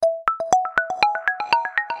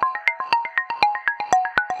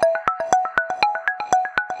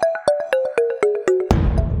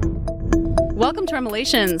to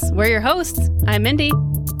REMelations. We're your hosts. I'm Mindy.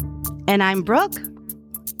 And I'm Brooke.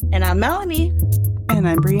 And I'm Melanie. And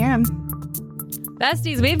I'm Brienne.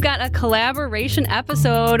 Besties, we've got a collaboration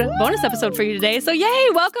episode, bonus episode for you today. So yay,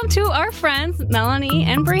 welcome to our friends, Melanie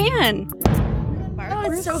and Brienne.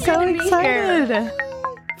 We're so excited.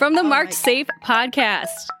 From the Marked Safe podcast.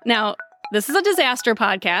 Now, this is a disaster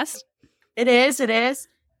podcast. It is.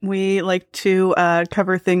 We like to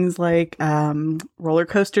cover things like roller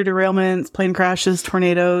coaster derailments, plane crashes,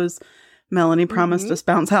 tornadoes. Melanie promised us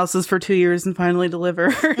bounce houses for 2 years and finally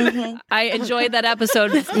delivered. I enjoyed that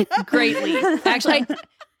episode greatly. Actually,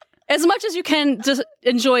 as much as you can just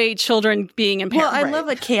enjoy children being impaired. Well, I love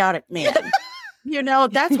a chaotic man.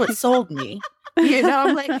 That's what sold me.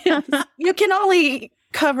 I'm like, you can only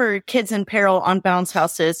cover kids in peril on bounce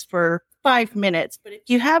houses for 5 minutes, but if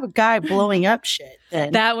you have a guy blowing up shit,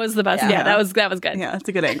 then that was the best. Yeah, that was good. Yeah, that's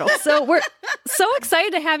a good angle. So we're so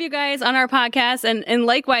excited to have you guys on our podcast and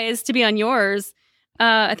likewise to be on yours.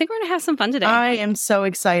 I think we're going to have some fun today. I am so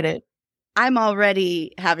excited. I'm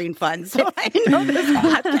already having fun, so I know this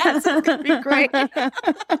podcast is going to be great.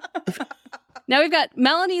 Now we've got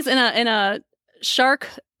Melanie's in a shark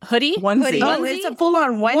hoodie. Onesie. Oh, it's a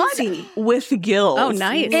full-on onesie. With gills. Oh,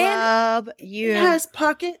 nice. Love you. It has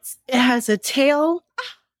pockets. It has a tail.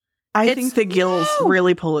 I think the gills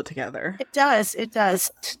really pull it together. It does.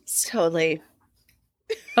 Totally.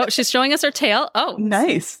 Oh, she's showing us her tail. Oh,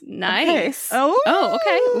 Nice. nice. Oh,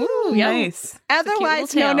 Okay. Ooh, yeah. Nice.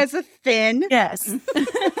 Otherwise little known tail. as a fin. Yes.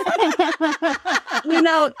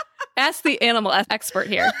 Ask the animal expert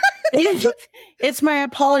here. It's my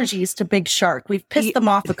apologies to Big Shark. We've pissed them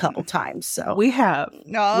off a couple times, so We have.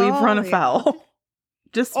 We've run afoul.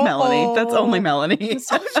 Just Melanie. That's only Melanie.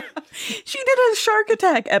 She did a shark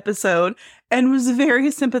attack episode and was very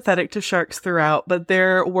sympathetic to sharks throughout, but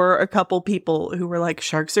there were a couple people who were like,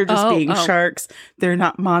 sharks are just being sharks. They're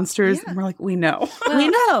not monsters. Yeah. And we're like, we know. we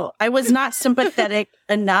know. I was not sympathetic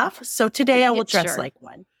enough, so today I will dress Sure. like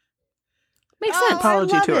one. Makes sense.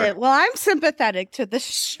 Apology I love to her. it. Well, I'm sympathetic to the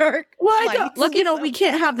shark. Well, I fight. don't, look, we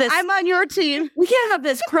can't have this. I'm on your team. We can't have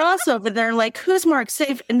this crossover. They're like, who's Mark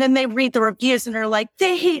Safe? And then they read the reviews and they're like,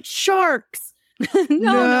 they hate sharks.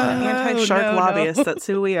 No. Anti-shark lobbyists. That's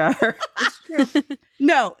who we are.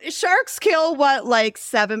 No, sharks kill like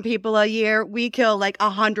 7 people a year. We kill like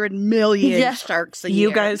 100 million Yeah. sharks a year.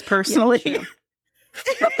 You guys personally.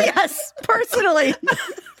 Yes, personally,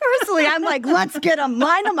 I'm like, let's get them,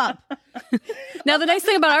 line them up. Now, the nice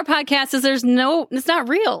thing about our podcast is it's not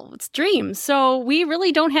real. It's dreams. So we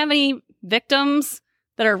really don't have any victims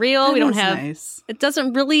that are real. We don't have, Nice. it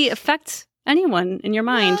doesn't really affect anyone in your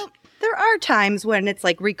mind. Well, there are times when it's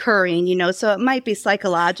like recurring, so it might be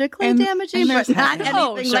psychologically And damaging, but there's not that. anything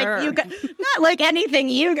Oh, sure. like you guys. Not like anything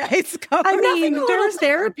you guys cover. I mean, there's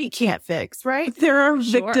therapy can't fix, right? There are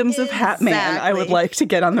victims of Hatman, I would Exactly. like to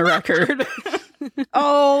get on the record.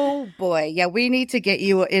 Oh boy, yeah, we need to get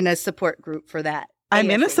you in a support group for that. I'm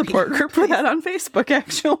in a ASAP. support group for that on Facebook,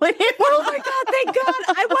 actually. Oh my God, thank God.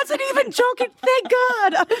 I wasn't even joking. Thank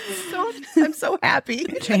God. I'm so happy.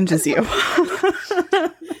 It changes you.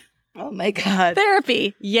 Oh my God.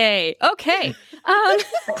 Therapy. Yay. Okay.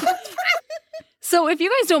 So if you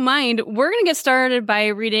guys don't mind, we're going to get started by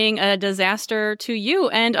reading a disaster to you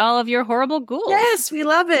and all of your horrible ghouls. Yes, we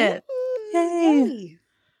love it. Yay.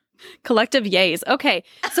 Collective yays. Okay.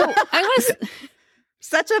 So I was...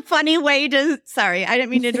 Such a funny way to, sorry, I didn't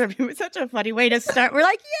mean to interrupt you, but such a funny way to start. We're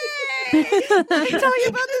like, yay! Let me tell you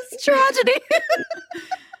about this tragedy.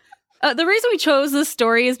 The reason we chose this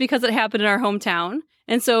story is because it happened in our hometown.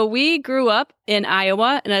 And so we grew up in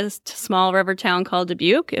Iowa in a small river town called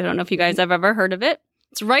Dubuque. I don't know if you guys have ever heard of it.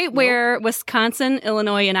 It's right where Wisconsin,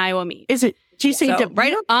 Illinois, and Iowa meet. Is it? Do you say So, Dubuque?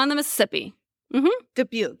 right on the Mississippi.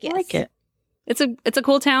 Dubuque, yes. I like it. It's a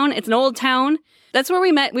cool town. It's an old town. That's where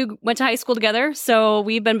we met. We went to high school together. So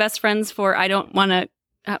we've been best friends for, I don't want to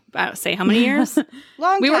say how many years.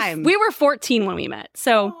 Long time. We were 14 when we met.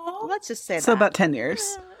 So Let's just say So that. about 10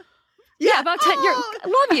 years. yeah, about 10 years. I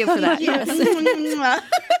love you for that. Yes.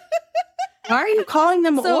 Why are you calling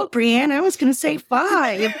them So- old, Brienne? I was going to say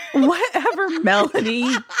 5. Whatever,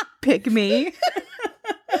 Melanie. Pick me.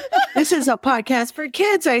 This is a podcast for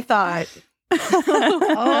kids, I thought.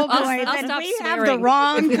 Oh boy, I'll then stop we have the swearing.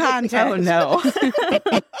 wrong context. Oh, no.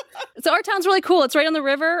 So our town's really cool. It's right on the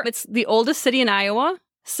river. It's the oldest city in Iowa.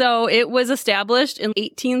 So it was established in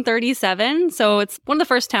 1837. So it's one of the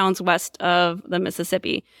first towns west of the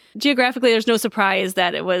Mississippi. Geographically, there's no surprise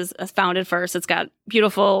that it was founded first. It's got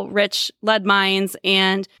beautiful, rich lead mines.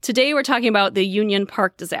 And today we're talking about the Union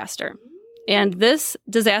Park disaster. And this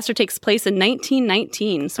disaster takes place in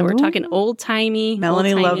 1919. So we're talking old-timey.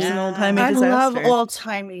 Melanie loves an old-timey disaster. I love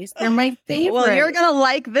old-timies. They're my favorite. Well, you're going to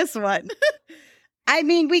like this one. I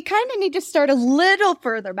mean, we kind of need to start a little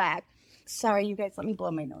further back. Sorry, you guys, let me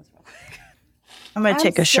blow my nose real quick. I'm going to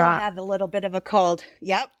take a shot. I have a little bit of a cold.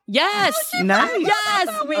 Yep. Yes. Nice. Yes.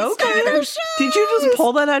 Okay. Did you just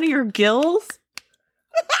pull that out of your gills?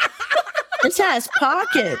 This has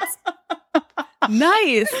pockets.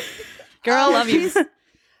 Nice. Girl, love you.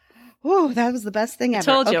 Ooh, that was the best thing ever.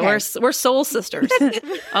 Told you, we're soul sisters.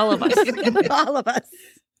 All of us. All of us.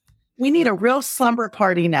 We need a real slumber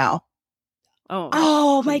party now.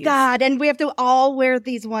 Oh my God. And we have to all wear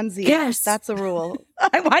these onesies. Yes. That's a rule.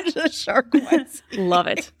 I wanted the shark ones. Love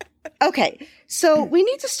it. Okay. So we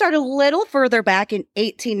need to start a little further back in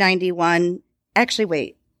 1891. Actually,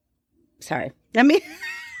 wait. Sorry. Let me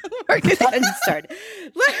start. Let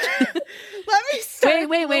me start.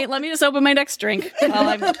 Wait. Let me just open my next drink. See,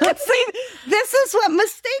 this is what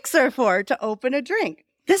mistakes are for, to open a drink.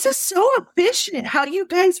 This is so efficient. How you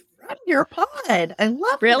guys run your pod. I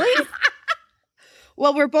love Really? it.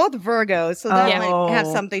 Well, we're both Virgos, so that might have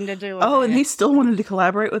something to do with it. And he still wanted to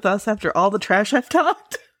collaborate with us after all the trash I've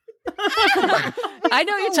talked. I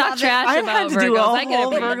know you talk trash I about had to Virgos. do a I get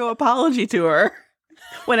whole it. Virgo apology tour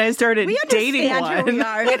when I started dating one. We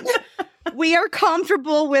are. We are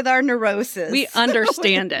comfortable with our neurosis. We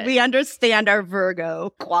understand it. We understand our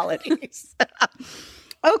Virgo qualities.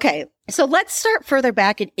 Okay, so let's start further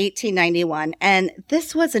back in 1891. And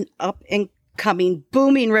this was an up-and-coming,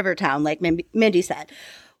 booming river town, like Mindy said.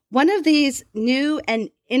 One of these new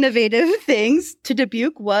and innovative things to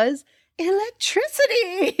Dubuque was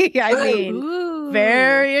electricity. I mean,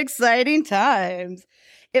 very exciting times.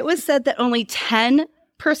 It was said that only 10%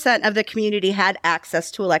 of the community had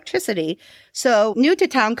access to electricity. So new to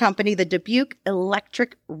town company, the Dubuque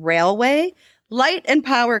Electric Railway Light and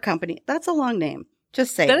Power Company. That's a long name.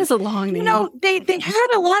 Just saying. That is a long name. You know, they had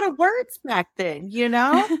a lot of words back then, you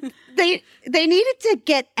know? They needed to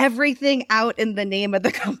get everything out in the name of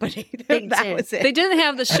the company. That was it. They didn't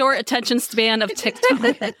have the short attention span of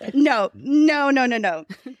TikTok. No.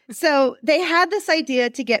 So they had this idea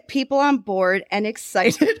to get people on board and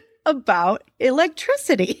excited about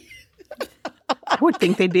electricity. I would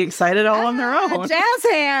think they'd be excited all on their own. Jazz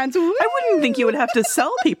hands. Woo! I wouldn't think you would have to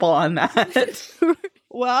sell people on that.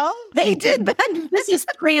 Well, They did that. This is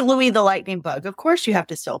pre-Louis the Lightning Bug. Of course you have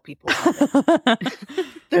to sell people.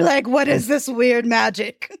 they're like, what is this weird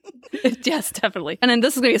magic? Yes, definitely. And then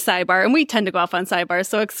this is going to be a sidebar, and we tend to go off on sidebars,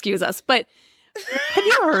 so excuse us. But Have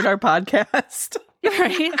you heard our podcast?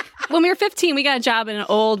 right, when we were 15, we got a job in an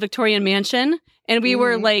old Victorian mansion, and we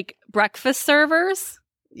were like breakfast servers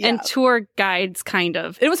and tour guides, kind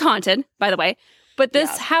of. It was haunted, by the way. But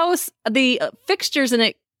this house, the fixtures in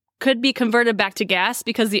it could be converted back to gas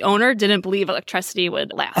because the owner didn't believe electricity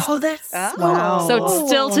would last. Oh, that's Wow. So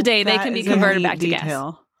still today, they That can be is a converted neat back to gas.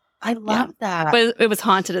 detail. I love that. But it was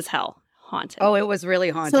haunted as hell. Haunted. Oh, it was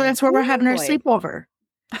really haunted. So that's where we're having our Boy. sleepover.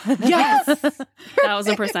 Yes.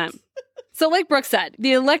 1,000%. So like Brooke said,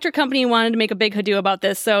 the electric company wanted to make a big hado about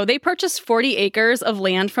this. So they purchased 40 acres of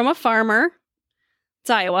land from a farmer.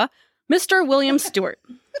 It's Iowa. Mr. William Stewart.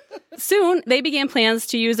 Soon, they began plans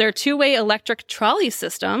to use their two-way electric trolley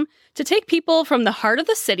system to take people from the heart of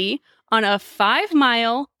the city on a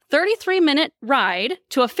 5-mile, 33-minute ride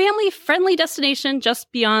to a family-friendly destination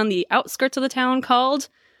just beyond the outskirts of the town called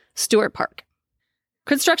Stewart Park.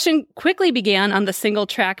 Construction quickly began on the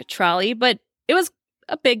single-track trolley, but it was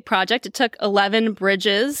a big project. It took 11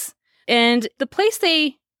 bridges, and the place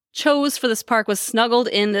they chose for this park was snuggled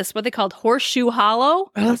in this, what they called Horseshoe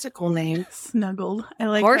Hollow. Oh, that's a cool name. Snuggled. I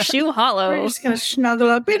like Horseshoe We're Hollow. just going to snuggle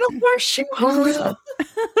up in a horseshoe hollow.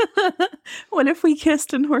 that. What if we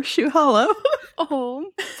kissed in Horseshoe Hollow?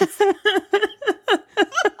 Oh.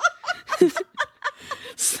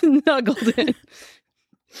 Snuggled in.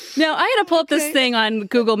 Now, I had to pull up this thing on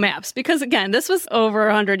Google Maps because, again, this was over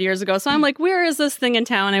 100 years ago. So I'm like, where is this thing in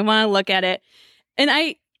town? I want to look at it. And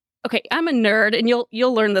I'm a nerd, and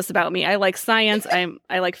you'll learn this about me. I like science.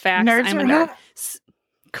 I like facts. Nerds I'm a are nerd. hot.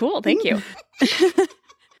 Cool, thank you.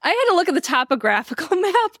 I had to look at the topographical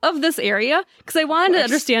map of this area because I wanted to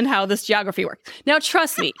understand how this geography works. Now,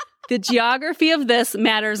 trust me, the geography of this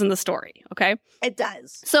matters in the story, okay? It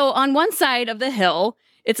does. So on one side of the hill,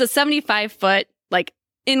 it's a 75-foot, like,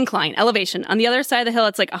 incline elevation. On the other side of the hill,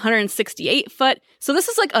 it's like 168 foot. So this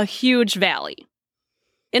is like a huge valley.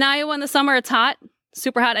 In Iowa in the summer, it's hot,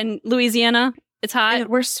 super hot. In Louisiana, it's hot. And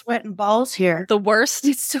we're sweating balls here. The worst.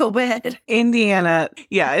 It's so bad. Indiana.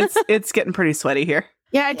 Yeah, it's getting pretty sweaty here.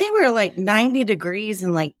 Yeah, I think we were like 90 degrees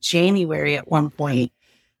in like January at one point.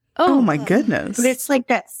 Oh my goodness. But it's like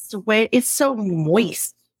that sweat. It's so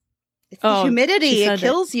moist. It's the humidity. It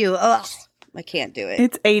kills you. Ugh. I can't do it.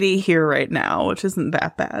 It's 80 here right now, which isn't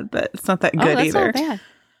that bad, but it's not that good that's either. Not bad.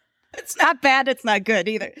 It's not bad. It's not good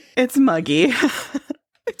either. It's muggy.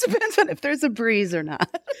 It depends on if there's a breeze or not.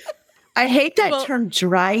 I hate that term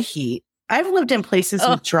dry heat. I've lived in places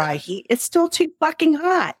with dry heat. It's still too fucking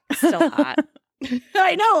hot. Still hot.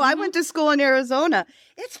 I know. I went to school in Arizona.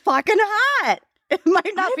 It's fucking hot. It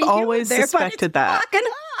might not be always there, suspected but it's that. fucking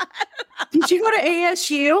hot. Did you go to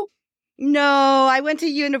ASU? No, I went to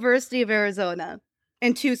University of Arizona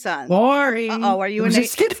in Tucson. Boring. Uh-oh, are you an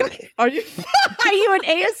Just kidding. Are you an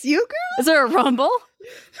ASU girl? Is there a rumble?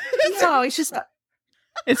 No, it's just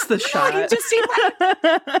It's the shot. you just seem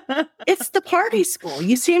like it's the party school.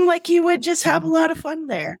 You seem like you would just have a lot of fun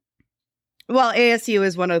there. Well, ASU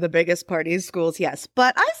is one of the biggest party schools, yes.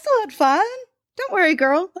 But I still had fun. Don't worry,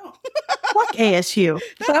 girl. Fuck ASU.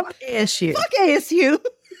 Fuck ASU. Fuck ASU.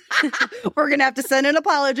 We're going to have to send an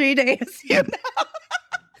apology to ASU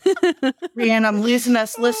now. Brianne, I'm losing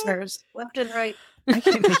us listeners left and right. I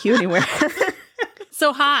can't take you anywhere.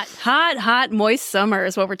 So hot, moist summer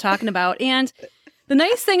is what we're talking about. And the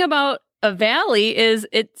nice thing about a valley is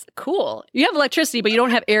it's cool. You have electricity, but you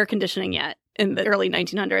don't have air conditioning yet in the early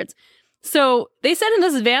 1900s. So they said in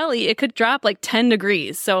this valley, it could drop like 10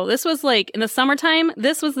 degrees. So this was like in the summertime,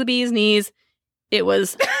 this was the bee's knees. It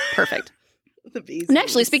was perfect. The bees. And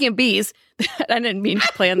actually, speaking of bees, I didn't mean to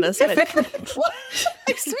plan this, but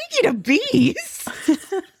Speaking of bees.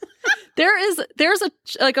 there's a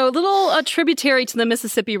little tributary to the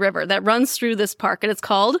Mississippi River that runs through this park, and it's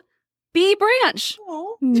called Bee Branch.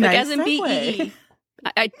 Oh, Like nice as in segue. B-E.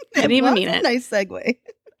 I didn't even mean it. Nice segue.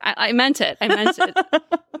 I meant it.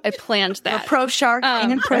 I planned We're that. pro shark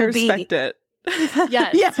and I pro bee. respect it.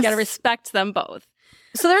 Yes, you got to respect them both.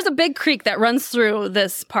 So there's a big creek that runs through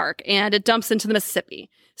this park, and it dumps into the Mississippi.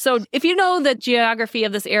 So if you know the geography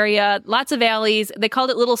of this area, lots of valleys. They called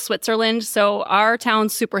it Little Switzerland. So our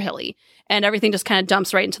town's super hilly, and everything just kind of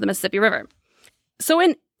dumps right into the Mississippi River. So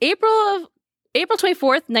in April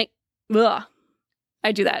 24th,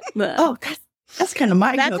 I do that. Ugh. Oh, that's kind of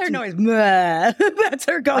my That's go-to. her noise. That's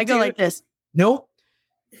her go-to. I go like this. Nope.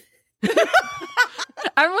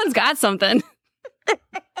 Everyone's got something.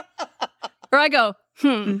 Or I go,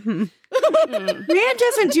 Mm-hmm. Brianne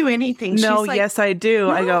doesn't do anything. No, She's like, yes, I do.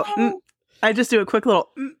 I go, "No." I just do a quick little,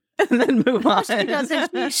 and then move on. She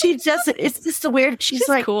doesn't. She doesn't. It's just the weird. She's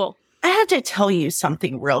like, cool. I have to tell you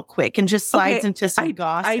something real quick, and just slides Okay, into some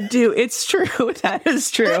gossip. I do. It's true. That is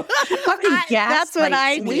true. Fucking That's what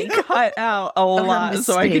I gaslights do. We me. cut out a her lot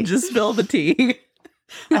so I can mistakes. just spill the tea.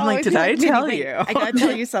 I'm like, did I tell you? I gotta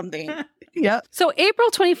tell you something. Yep. So April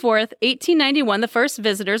 24th, 1891, the first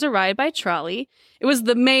visitors arrived by trolley. It was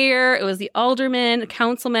the mayor, it was the aldermen,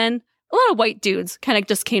 councilmen, a lot of white dudes kind of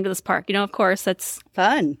just came to this park. You know, of course, that's,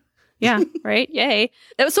 Fun. yeah, right? Yay.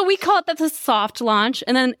 So we call it the soft launch,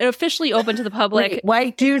 and then it officially opened to the public. Wait,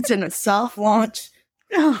 white dudes in a soft launch.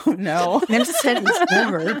 Oh, no. Never said it was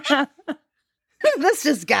never. This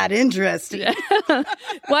just got interesting.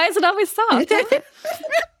 Why is it always soft?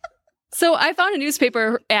 So I found a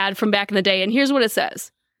newspaper ad from back in the day, and here's what it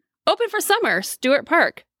says. Open for summer, Stewart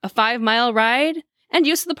Park. A 5-mile ride and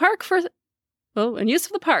use of the park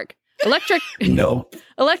Electric. Nope.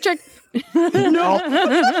 Electric. No. I'm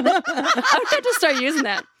going to start using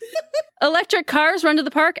that. Electric cars run to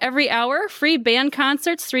the park every hour. Free band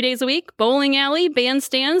concerts 3 days a week. Bowling alley,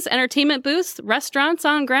 bandstands, entertainment booths, restaurants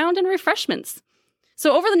on ground, and refreshments.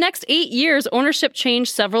 So over the next 8 years, ownership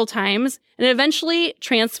changed several times and eventually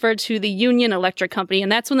transferred to the Union Electric Company.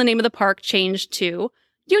 And that's when the name of the park changed to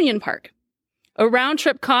Union Park. A round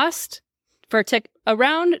trip cost for a ticket.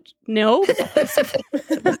 No.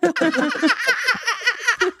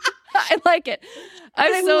 I like it.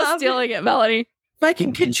 I'm so stealing it, Melanie. If I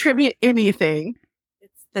can contribute anything,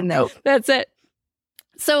 it's the note. That's it.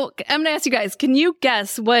 So I'm going to ask you guys, can you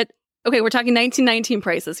guess what, okay, we're talking 1919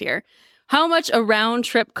 prices here. How much a round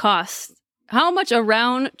trip costs? How much a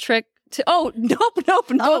round trip nope.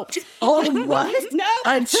 Oh, what? No.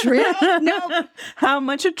 A trip? No. How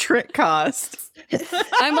much a trick costs?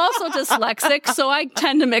 I'm also dyslexic, so I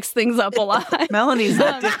tend to mix things up a lot. Melanie's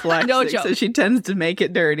not dyslexic, no joke. so she tends to make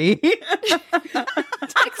it dirty.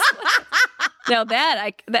 Now that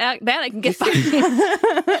I can get by.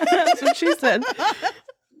 That's what she said.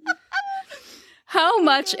 How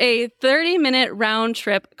much a 30-minute round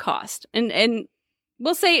trip cost? And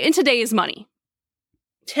we'll say in today's money.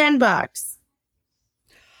 $10.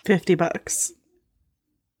 $50.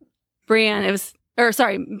 Brianne,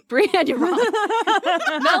 Brianne, you're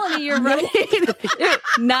wrong. Melanie, you're right.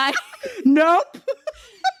 9. Nope.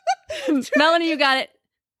 Melanie, you got it.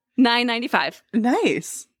 $9.95.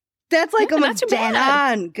 Nice. That's like Yeah, not almost too dead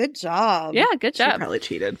bad. on. Good job. Yeah, good She job. probably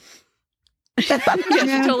cheated. Yeah, she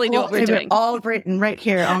totally knew what we were doing. All written right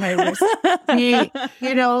here on my wrist.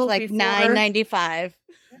 You know, Like before- $9.95.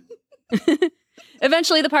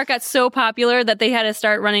 Eventually, the park got so popular that they had to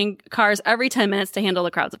start running cars every 10 minutes to handle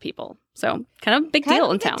the crowds of people. So, kind of big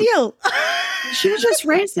deal in town. Deal. Should have just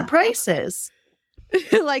raised the prices.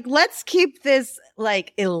 Like, let's keep this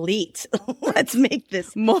like elite. Let's make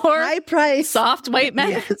this More high price. soft white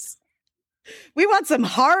men. Yes. We want some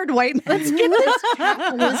hard white men. Let's get this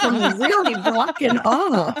capitalism really rocking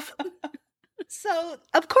off. So,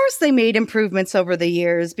 of course, they made improvements over the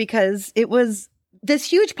years because it was this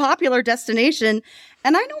huge popular destination.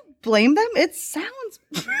 And I don't blame them. It sounds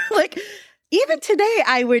like even today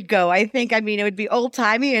I would go. I mean, it would be old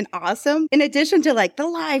timey and awesome. In addition to like the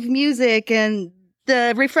live music and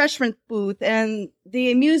the refreshment booth and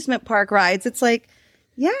the amusement park rides, it's like,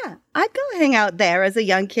 yeah, I'd go hang out there as a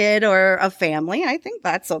young kid or a family. I think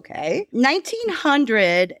that's okay.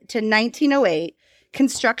 1900 to 1908,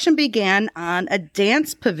 construction began on a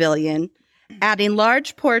dance pavilion, adding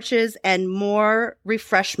large porches and more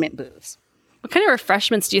refreshment booths. What kind of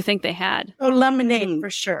refreshments do you think they had? Oh, lemonade for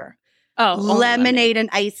sure. Oh, only Lemonade and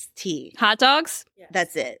iced tea. Hot dogs?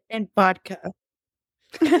 That's it. And vodka.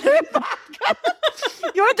 You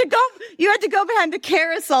had to go behind the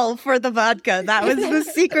carousel for the vodka. That was the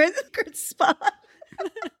secret spot.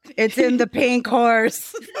 It's in the pink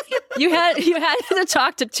horse. You had to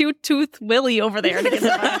talk to Two-Tooth Willie over there to get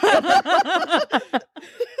the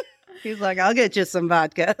He's like, I'll get you some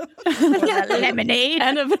vodka. lemonade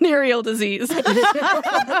and a venereal disease.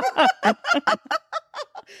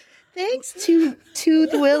 Thanks, Tooth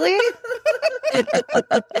Willie.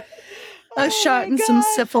 A shot and some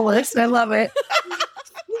syphilis. I love it.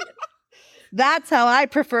 That's how I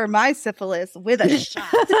prefer my syphilis, with a shot.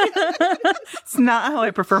 It's not how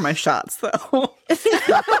I prefer my shots, though.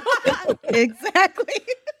 Exactly.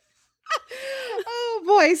 Oh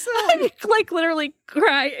boy, so I'm like literally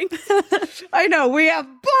crying. I know we have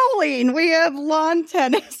bowling, we have lawn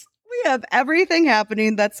tennis, we have everything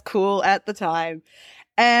happening that's cool at the time.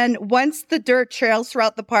 And once the dirt trails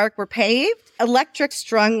throughout the park were paved, electric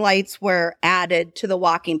strung lights were added to the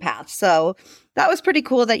walking paths. So that was pretty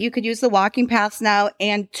cool that you could use the walking paths now,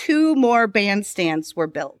 and 2 more bandstands were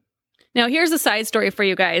built. Now, here's a side story for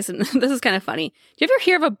you guys, and this is kind of funny. Do you ever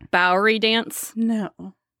hear of a Bowery dance? No.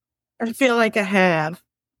 I feel like I have.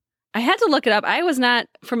 I had to look it up. I was not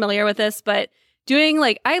familiar with this, but doing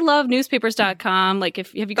like, I love newspapers.com. Like,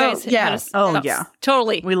 have you guys? Yeah.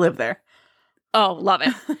 Totally. We live there. Oh, love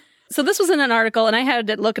it. So this was in an article, and I had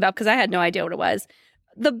to look it up because I had no idea what it was.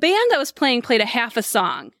 The band that was played a half a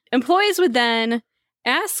song. Employees would then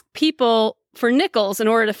ask people for nickels in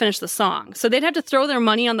order to finish the song. So they'd have to throw their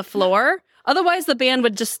money on the floor. Otherwise, the band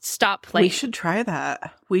would just stop playing. We should try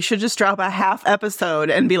that. We should just drop a half episode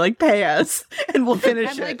and be like, pay us, and we'll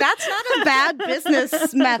finish it. Like, that's not a bad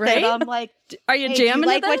business method. Right? I'm like, are you hey, jamming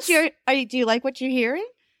do you like to this? do you like what you're hearing?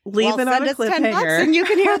 Leave it on a send us $10 cliffhanger. and you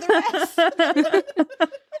can hear the rest.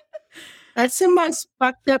 That's the most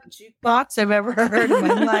fucked up jukebox I've ever heard in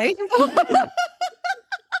my life.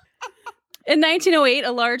 In 1908,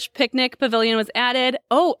 a large picnic pavilion was added.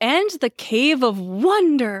 Oh, and the Cave of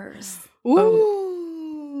Wonders.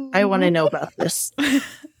 Ooh. I want to know about this.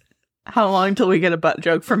 How long till we get a butt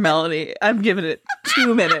joke from Melanie? I'm giving it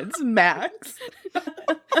 2 minutes max.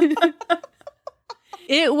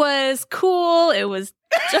 It was cool. It was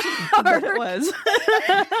dark. It was.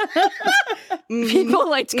 People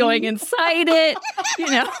liked going inside it. You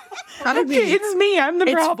know, It's me. I'm the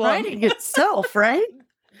It's problem. writing itself, right?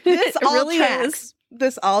 This It all really tracks. is.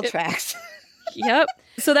 This all tracks. Yep.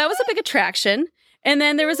 So that was a big attraction. And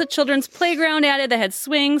then there was a children's playground added that had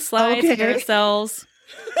swings, slides, Okay. carousels.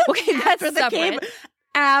 Okay, that's separate.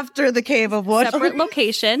 After the Cave of Wonders. Separate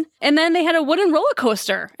location. And then they had a wooden roller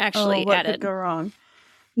coaster actually what added. could go wrong?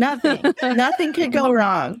 Nothing. Nothing could go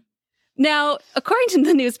wrong. Now, according to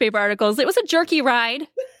the newspaper articles, it was a jerky ride,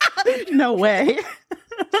 No way.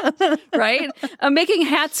 right? Making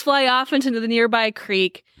hats fly off into the nearby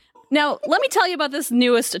creek. Now, let me tell you about this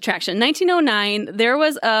newest attraction. 1909, there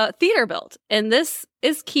was a theater built, and this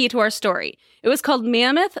is key to our story. It was called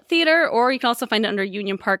Mammoth Theater, or you can also find it under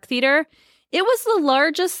Union Park Theater. It was the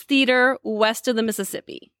largest theater west of the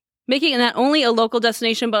Mississippi, making it not only a local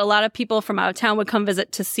destination, but a lot of people from out of town would come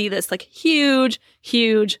visit to see this like huge,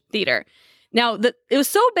 huge theater. Now, it was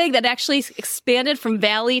so big that it actually expanded from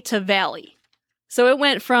valley to valley. So it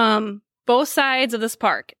went from both sides of this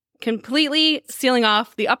park, completely sealing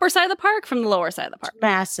off the upper side of the park from the lower side of the park.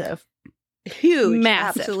 Massive. Huge.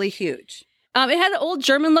 Massive. Absolutely huge. It had an old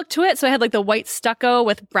German look to it. So it had like the white stucco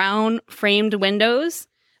with brown framed windows.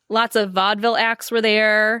 Lots of vaudeville acts were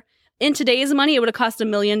there. In today's money, it would have cost $1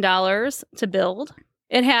 million to build.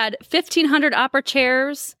 It had 1,500 opera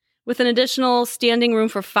chairs with an additional standing room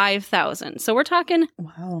for 5,000. So we're talking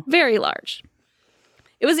very large.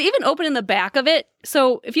 It was even open in the back of it.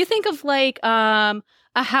 So if you think of like a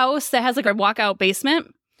house that has like a walkout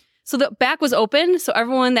basement, so the back was open. So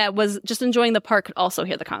everyone that was just enjoying the park could also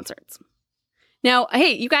hear the concerts. Now,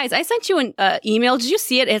 hey, you guys, I sent you an email. Did you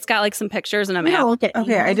see it? It's got like some pictures and a map.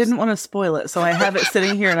 Okay, I didn't want to spoil it, so I have it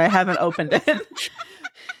sitting here and I haven't opened it.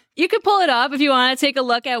 You could pull it up if you want to take a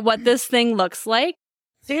look at what this thing looks like.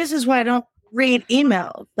 See, this is why I don't read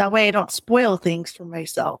emails. That way I don't spoil things for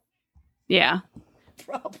myself. Yeah.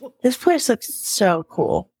 This place looks so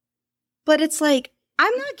cool. But it's like,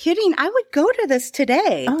 I'm not kidding. I would go to this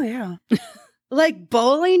today. Oh, yeah. Like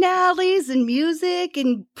bowling alleys and music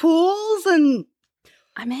and pools and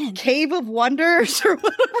I'm in. Cave of Wonders or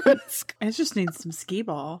whatever it's called. I just need some skee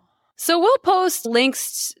ball. So we'll post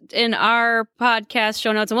links in our podcast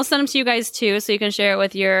show notes, and we'll send them to you guys too, so you can share it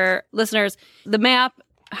with your listeners. The map,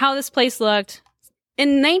 how this place looked.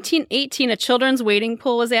 In 1918, a children's wading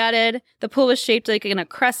pool was added. The pool was shaped like in a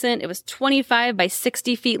crescent. It was 25 by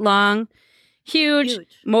 60 feet long. Huge.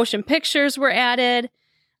 Motion pictures were added.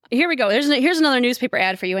 Here we go. Here's another newspaper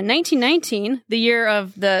ad for you. In 1919, the year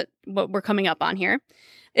of what we're coming up on here,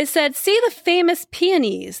 it said, "See the famous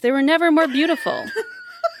peonies. They were never more beautiful."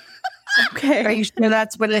 Okay. Are you sure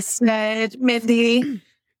that's what it said, Mindy?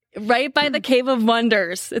 Right by the Cave of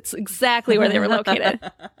Wonders. It's exactly where they were located.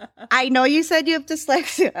 I know you said you have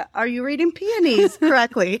dyslexia. Are you reading peonies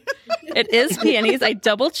correctly? It is peonies. I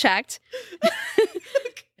double checked.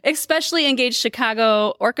 Especially engaged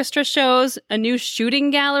Chicago orchestra shows, a new shooting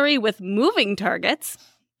gallery with moving targets.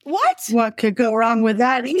 What? What could go wrong with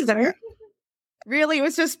that either? Really? It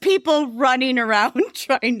was just people running around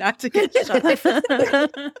trying not to get shot.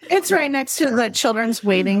 It's right next to the children's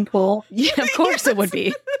wading pool. Yeah, of course it would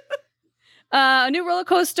be. A new roller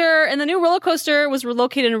coaster, and the new roller coaster was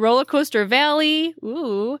located in Roller Coaster Valley.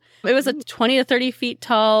 Ooh. It was a 20 to 30 feet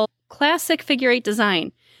tall classic figure eight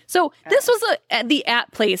design. So this was the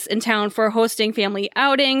place in town for hosting family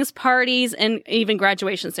outings, parties, and even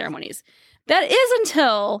graduation ceremonies. That is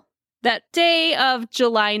until that day of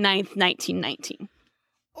July 9th, 1919.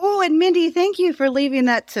 Oh, and Mindy, thank you for leaving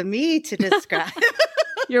that to me to describe.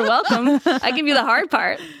 You're welcome. I give you the hard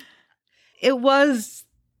part. It was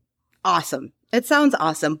awesome. It sounds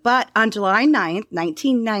awesome. But on July 9th,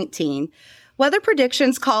 1919, weather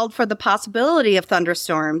predictions called for the possibility of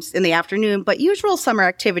thunderstorms in the afternoon, but usual summer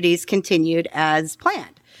activities continued as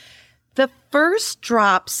planned. The first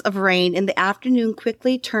drops of rain in the afternoon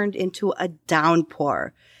quickly turned into a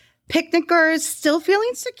downpour. Picnickers, still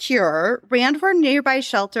feeling secure, ran for a nearby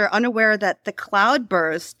shelter, unaware that the cloud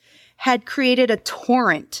burst had created a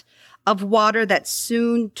torrent of water that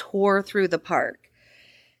soon tore through the park.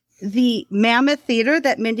 The Mammoth Theater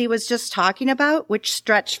that Mindy was just talking about, which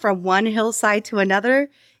stretched from one hillside to another,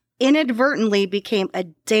 inadvertently became a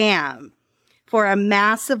dam for a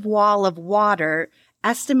massive wall of water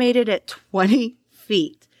estimated at 20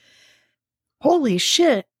 feet. Holy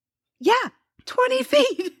shit. Yeah, 20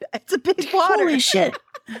 feet. It's a big water. Holy shit.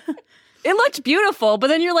 It looked beautiful, but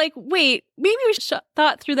then you're like, wait, maybe we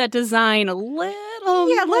thought through that design a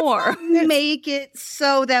little more. Let's make it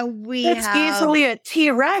so that It's easily a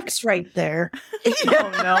T-Rex right there.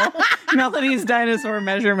 Oh, no. Melanie's dinosaur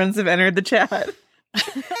measurements have entered the chat.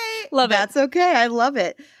 Love it. That's okay. I love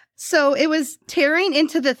it. So it was tearing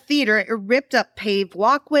into the theater. It ripped up paved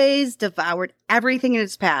walkways, devoured everything in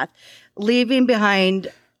its path, leaving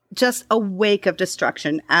behind just a wake of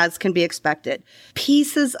destruction, as can be expected.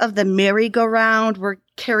 Pieces of the merry-go-round were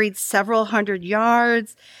carried several hundred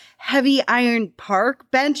yards. Heavy iron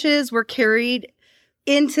park benches were carried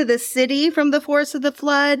into the city from the force of the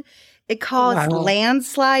flood. It caused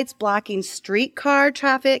landslides blocking streetcar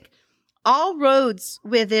traffic. All roads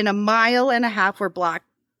within a mile and a half were blocked.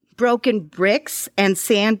 Broken bricks and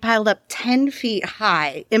sand piled up 10 feet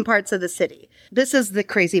high in parts of the city. This is the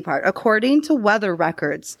crazy part. According to weather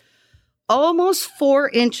records, almost 4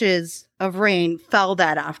 inches of rain fell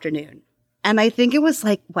that afternoon. And I think it was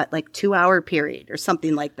like 2-hour period or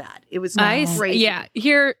something like that. It was crazy. Yeah.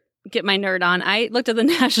 Here, get my nerd on. I looked at the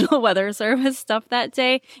National Weather Service stuff that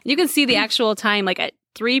day. You can see the actual time, like at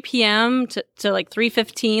 3 p.m. to like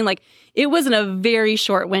 3:15. Like it was in a very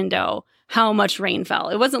short window how much rain fell.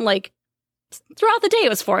 It wasn't like throughout the day it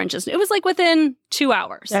was 4 inches. It was like within 2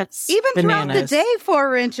 hours. That's even bananas. Throughout the day,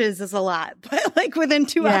 4 inches is a lot. But like within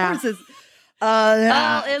 2 hours is...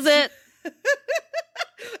 is it?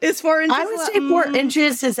 Is 4 inches? I would say 4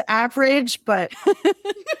 inches is average, but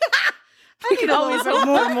I could always go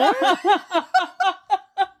more.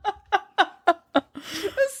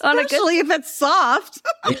 Especially if it's soft.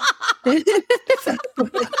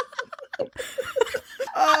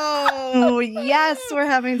 Oh, yes, we're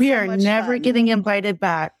having we so are much never fun. getting invited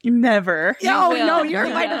back. Never. No, will. no, you're Yeah.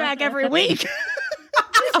 invited back every week.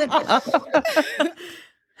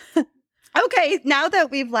 Okay, now that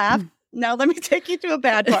we've laughed, now let me take you to a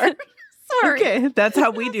bad part. Sorry. Okay, that's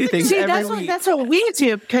how we do things See, every week. that's what we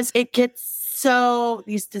do because it gets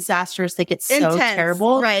these disasters, they get so Intense,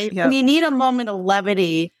 terrible. right? Yep. And you need a moment of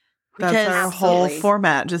levity. That's Because our whole Absolutely.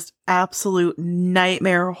 format. Just absolute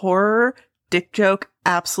nightmare horror, dick joke,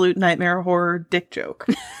 absolute nightmare horror, dick joke.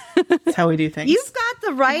 That's how we do things. You've got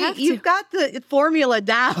the right, you've got the formula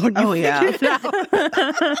down. Oh, You yeah. figured it out.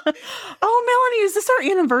 Oh, Melanie, is this our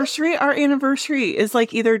anniversary? Our anniversary is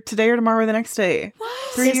like either today or tomorrow or the next day.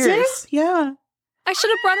 What? 3 Is years. Yeah. I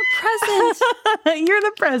should have brought a present. You're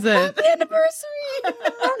the present. Anniversary.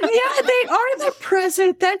 Yeah, they are the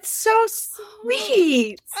present. That's so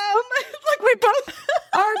sweet. Like we both.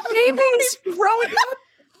 Our baby's growing up.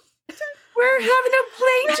 We're having a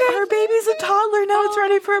play date. Our baby's a toddler. Now it's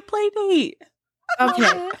ready for a play date.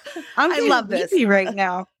 Okay. I love this. right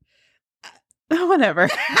now. Whatever.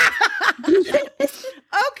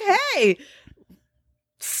 Okay.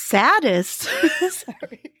 Saddest.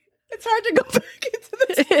 Sorry. It's hard to go back into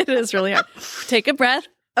this. It is really hard. Take a breath.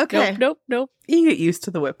 Okay. Nope. You get used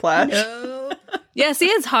to the whiplash. No. Yeah, see,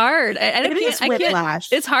 it's hard. It is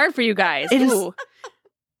whiplash. It's hard for you guys. It is- Ooh.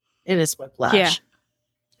 It is whiplash. Yeah.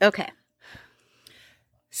 Okay.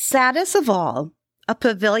 Saddest of all, a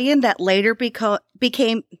pavilion that later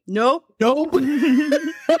became nope.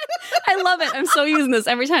 I love it. I'm so using this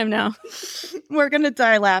every time now. We're gonna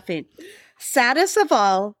die laughing. Saddest of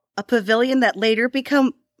all, a pavilion that later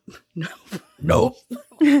become nope.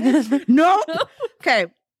 Okay,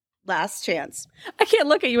 last chance. I can't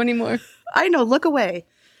look at you anymore. I know. Look away.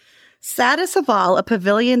 Saddest of all, a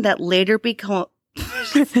pavilion that later become.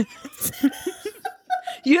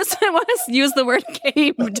 You just want to use the word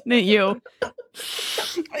game, didn't you?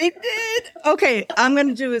 I did. Okay, I'm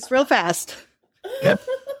gonna do this real fast. Yep.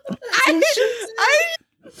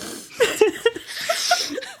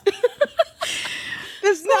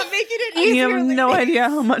 This is not making it You easier. have no idea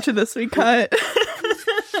how much of this we cut.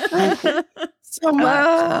 So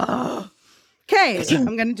much. Okay,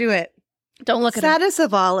 I'm gonna do it. Don't look at it. Saddest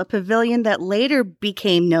of all, a pavilion that later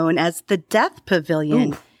became known as the Death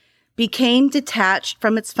Pavilion became detached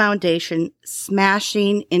from its foundation,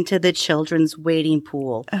 smashing into the children's wading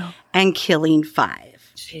pool and killing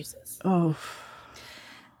 5. Jesus. Oh.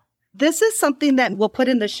 This is something that we'll put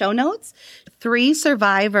in the show notes. 3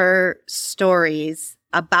 survivor stories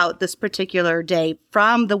about this particular day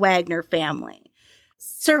from the Wagner family.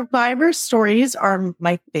 Survivor stories are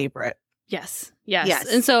my favorite. Yes. Yes.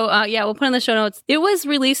 And so, we'll put in the show notes. It was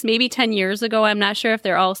released maybe 10 years ago. I'm not sure if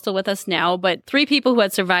they're all still with us now, but 3 people who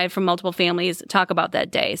had survived from multiple families talk about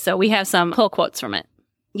that day. So we have some pull quotes from it.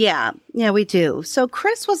 Yeah, we do. So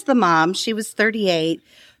Chris was the mom. She was 38.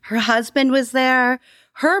 Her husband was there,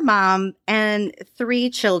 her mom, and 3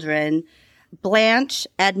 children, Blanche,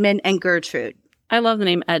 Edmund, and Gertrude. I love the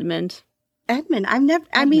name Edmund. Edmund,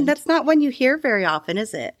 I mean, that's not one you hear very often,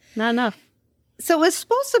 is it? Not enough. So it was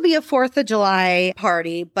supposed to be a 4th of July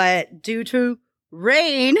party, but due to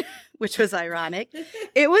rain, which was ironic,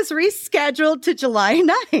 it was rescheduled to July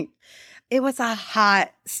 9th. It was a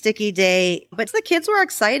hot, sticky day, but the kids were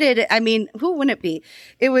excited. I mean, who wouldn't it be?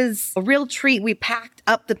 It was a real treat. We packed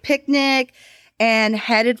up the picnic and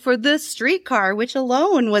headed for the streetcar, which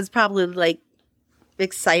alone was probably like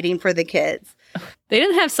exciting for the kids. They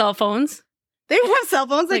didn't have cell phones. They didn't have cell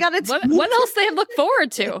phones. They Like, got what else they have looked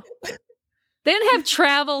forward to? They didn't have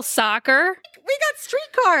travel soccer. We got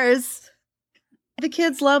streetcars. The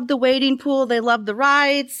kids loved the wading pool. They loved the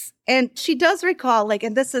rides. And she does recall, like,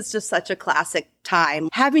 and this is just such a classic time,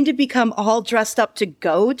 having to become all dressed up to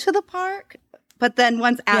go to the park. But then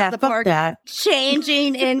once at the park,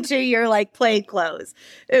 changing into your like play clothes.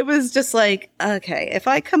 It was just like, okay, if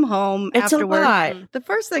I come home It's after work, a lot. the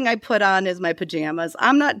first thing I put on is my pajamas.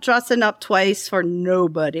 I'm not dressing up twice for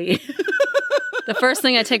nobody. The first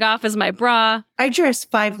thing I take off is my bra. I dress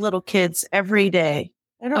 5 little kids every day.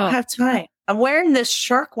 I don't have time. I'm wearing this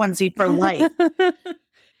shark onesie for life.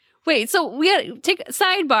 Wait, so we gotta take a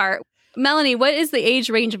sidebar. Melanie, what is the age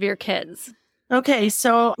range of your kids? Okay,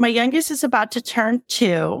 so my youngest is about to turn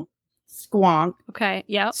 2. Squonk. Okay,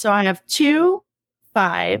 yeah. So I have 2,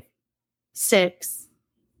 5, 6,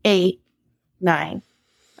 8, 9.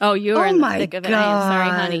 Oh, you are Oh in the my thick of it. I am sorry,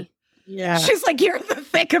 God. honey. Yeah. She's like, you're in the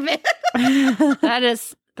thick of it. That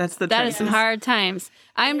is That is some hard times.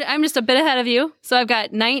 I'm just a bit ahead of you. So I've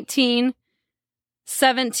got 19,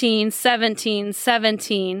 17, 17,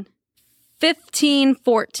 17, 15,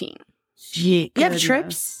 14. Gee, you have Goodness.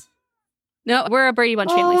 trips? No, we're a Brady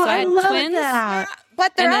Bunch family. So I had love twins. that.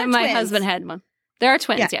 But there And are then my twins. husband had one. There are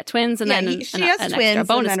twins, yeah, twins, and then she an has extra twins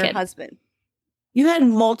bonus and then her kid. husband. You had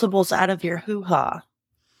multiples out of your hoo-ha.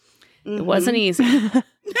 It wasn't easy.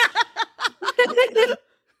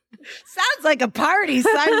 Sounds like a party.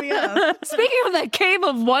 Sign me up. Speaking of that cave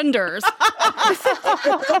of wonders,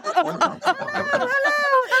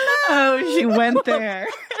 Oh, she went there.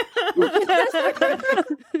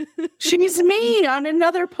 She's me on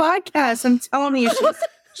another podcast. I'm telling you,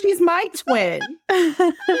 she's my twin.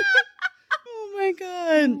 Oh my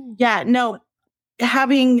God. Yeah, no,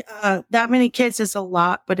 having that many kids is a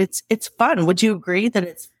lot, but it's fun. Would you agree that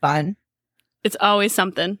it's fun? it's always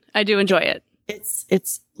something. I do enjoy it.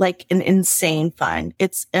 It's like an insane fun.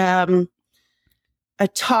 It's a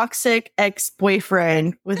toxic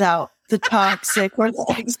ex-boyfriend without the toxic or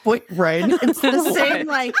the ex-boyfriend. It's the same,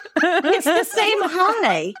 like, it's the same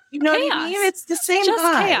high. You know what I mean? Chaos. It's the same Just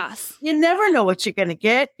high. chaos. You never know what you're going to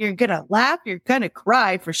get. You're going to laugh. You're going to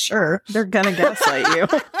cry for sure. They're gonna gaslight you.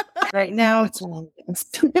 Right now, it's all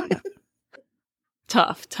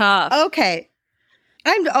Tough. Okay.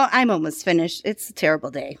 I'm almost finished. It's a terrible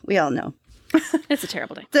day. We all know. It's a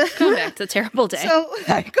terrible day. Going back to a terrible day. So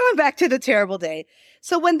going back to the terrible day.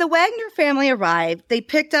 So when the Wagner family arrived, they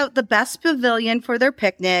picked out the best pavilion for their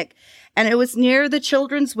picnic, and it was near the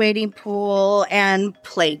children's wading pool and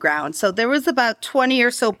playground. So there was about 20 or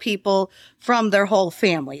so people from their whole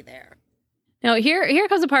family there. Now, here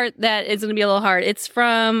comes a part that is going to be a little hard. It's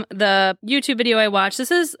from the YouTube video I watched.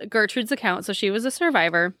 This is Gertrude's account. So she was a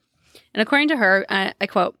survivor. And according to her, I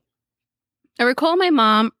quote, I recall my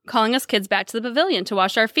mom calling us kids back to the pavilion to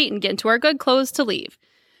wash our feet and get into our good clothes to leave.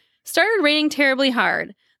 Started raining terribly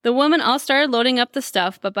hard. The women all started loading up the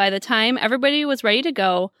stuff, but by the time everybody was ready to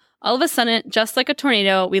go, all of a sudden, just like a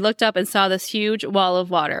tornado, we looked up and saw this huge wall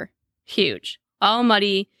of water. Huge. All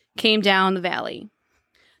muddy, came down the valley.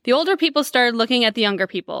 The older people started looking at the younger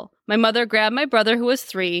people. My mother grabbed my brother, who was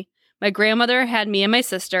 3. My grandmother had me and my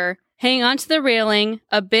sister. Hanging onto the railing,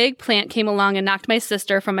 a big plant came along and knocked my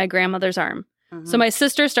sister from my grandmother's arm. So my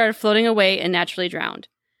sister started floating away and naturally drowned.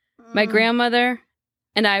 My grandmother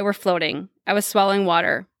and I were floating. I was swallowing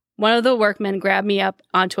water. One of the workmen grabbed me up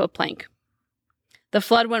onto a plank. The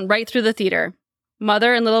flood went right through the theater.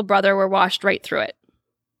 Mother and little brother were washed right through it.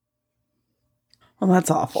 Well, that's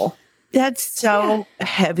awful. That's so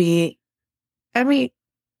heavy. I mean,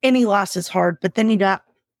 any loss is hard, but then you got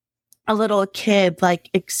a little kid like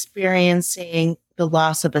experiencing the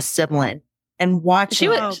loss of a sibling and watching. She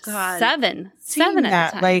was Oh, God. 7 seeing at that,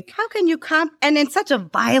 the time. like, How can you and in such a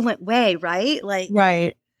violent way, right? Like,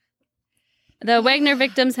 right. The Wagner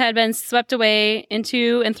victims had been swept away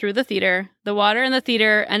into and through the theater. The water in the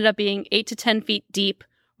theater ended up being 8 to 10 feet deep,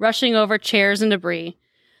 rushing over chairs and debris.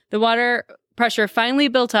 The water pressure finally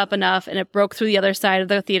built up enough, and it broke through the other side of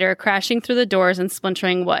the theater, crashing through the doors and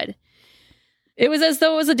splintering wood. It was as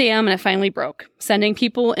though it was a dam, and it finally broke, sending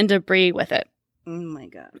people and debris with it. oh my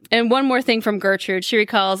God. And one more thing from Gertrude. She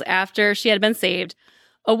recalls after she had been saved,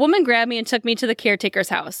 a woman grabbed me and took me to the caretaker's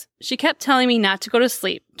house. She kept telling me not to go to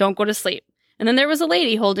sleep. Don't go to sleep. And then there was a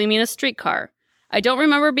lady holding me in a streetcar. I don't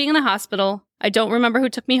remember being in the hospital. I don't remember who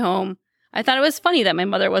took me home. I thought it was funny that my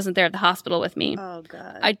mother wasn't there at the hospital with me. Oh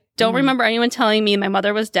God. I don't remember anyone telling me my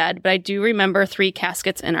mother was dead, but I do remember 3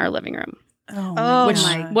 caskets in our living room, Oh which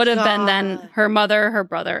my would have been God. then her mother, her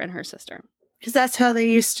brother, and her sister. Because that's how they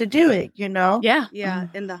used to do it, you know? Yeah. Yeah,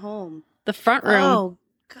 in the home. The front room, Oh,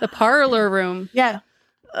 the parlor room. Yeah.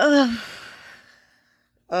 ugh.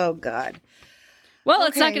 Oh God. Well,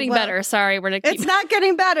 it's not Okay, getting well, better. Sorry, we're going to keep... It's not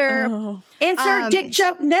getting better. Oh. Insert dick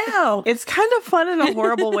joke now. It's kind of fun in a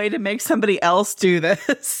horrible way to make somebody else do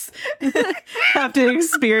this. Have to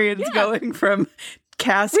experience going from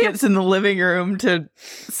caskets in the living room to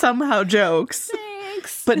somehow jokes.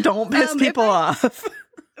 Thanks. But don't piss people off.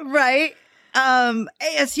 Right?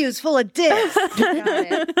 ASU is full of dicks. Got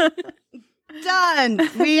it. Done.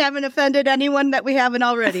 We haven't offended anyone that we haven't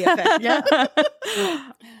already offended.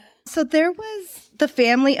 Yeah. So there was the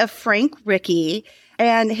family of Frank Rickey,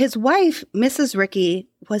 and his wife, Mrs. Rickey,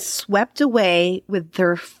 was swept away with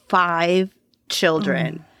their 5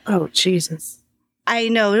 children. Oh, Jesus. I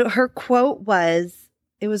know her quote was,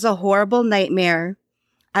 "It was a horrible nightmare.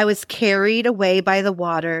 I was carried away by the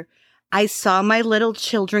water. I saw my little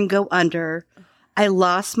children go under. I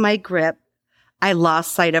lost my grip. I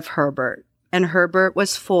lost sight of Herbert. And Herbert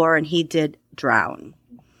was 4 and he did drown."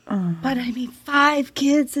 But I mean, 5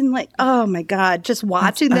 kids and like, oh my God, just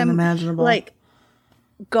watching them unimaginable. like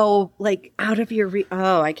go like out of your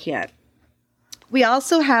oh, I can't. We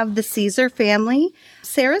also have the Caesar family.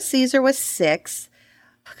 Sarah Caesar was 6.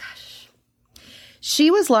 Oh gosh.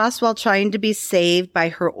 She was lost while trying to be saved by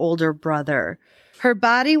her older brother. Her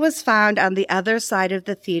body was found on the other side of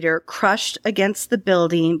the theater, crushed against the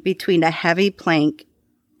building between a heavy plank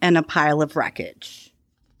and a pile of wreckage.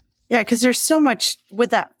 Yeah, because there's so much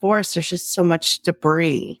with that forest. There's just so much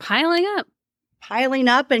debris Piling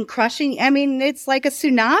up and crushing. I mean, it's like a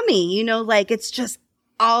tsunami, you know, like it's just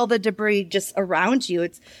all the debris just around you.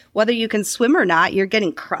 It's whether you can swim or not, you're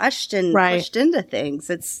getting crushed and pushed into things.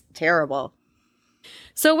 It's terrible.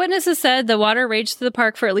 So witnesses said the water raged through the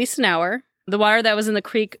park for at least an hour. The water that was in the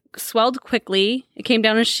creek swelled quickly. It came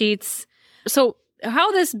down in sheets. So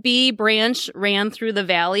how this B branch ran through the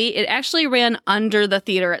valley, it actually ran under the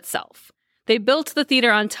theater itself. They built the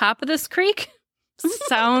theater on top of this creek.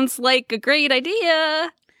 Sounds like a great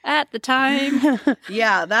idea at the time.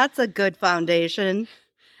 Yeah, that's a good foundation.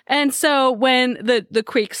 And so when the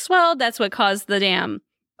creek swelled, that's what caused the dam.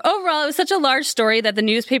 Overall, it was such a large story that the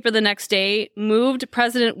newspaper the next day moved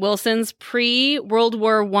President Wilson's pre-World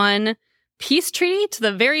War I peace treaty to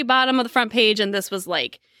the very bottom of the front page. And this was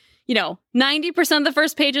like, 90% of the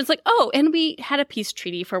first page. It's like, oh, and we had a peace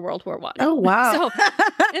treaty for World War I. Oh, wow. So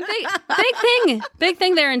big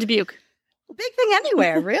thing there in Dubuque. Big thing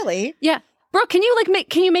anywhere, really. Yeah. Brooke, can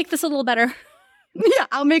you make this a little better? Yeah,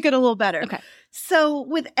 I'll make it a little better. Okay. So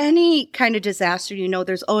with any kind of disaster,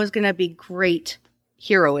 there's always going to be great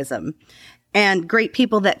heroism and great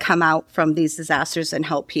people that come out from these disasters and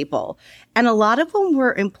help people. And a lot of them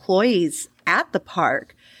were employees at the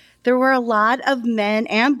park. There were a lot of men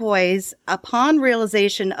and boys, upon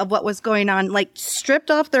realization of what was going on, like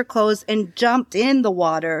stripped off their clothes and jumped in the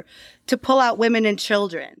water to pull out women and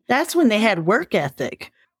children. That's when they had work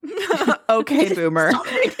ethic. Okay, boomer.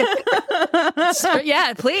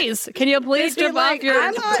 Yeah, please. Can you please strip off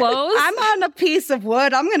your clothes? I'm on a piece of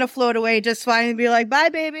wood. I'm going to float away just fine and be like, bye,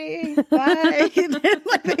 baby. Bye.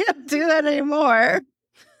 Like, they don't do that anymore.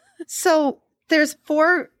 So there's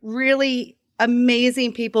 4 really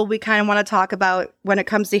amazing people we kind of want to talk about when it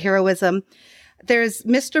comes to heroism. There's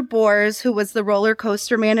Mr. Boers, who was the roller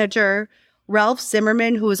coaster manager. Ralph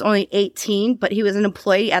Zimmerman, who was only 18, but he was an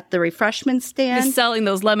employee at the refreshment stand. He's selling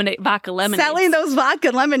those vodka lemonades. Selling those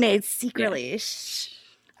vodka lemonades secretly.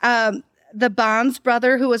 Yeah. The Bonds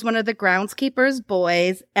brother, who was one of the groundskeeper's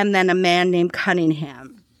boys, and then a man named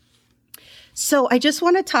Cunningham. So I just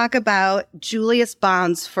want to talk about Julius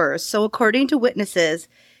Bonds first. So according to witnesses,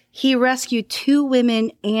 he rescued 2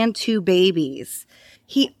 women and 2 babies.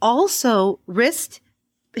 He also risked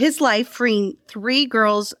his life freeing 3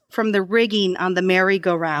 girls from the rigging on the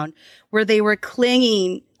merry-go-round, where they were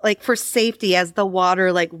clinging like for safety as the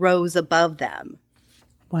water like rose above them.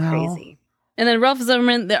 Wow. Crazy. And then Ralph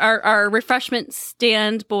Zimmerman, our refreshment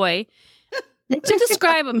stand boy, to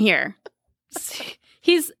describe him here.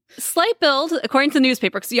 He's slight build, according to the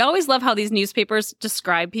newspaper, because you always love how these newspapers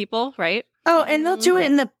describe people, right? Oh, and they'll do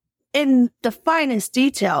it in the finest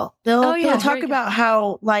detail. They'll talk about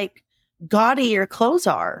how like gaudy your clothes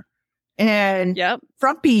are and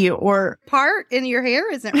frumpy or part in your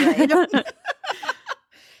hair isn't right.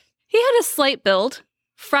 He had a slight build,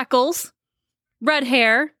 freckles, red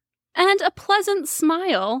hair, and a pleasant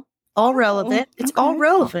smile. All relevant. It's all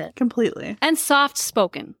relevant. Completely. And soft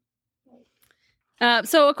spoken.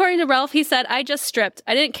 So according to Ralph, he said, I just stripped.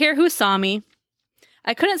 I didn't care who saw me.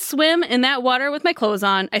 I couldn't swim in that water with my clothes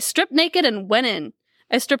on. I stripped naked and went in.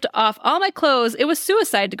 I stripped off all my clothes. It was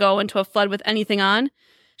suicide to go into a flood with anything on.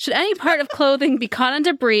 Should any part of clothing be caught on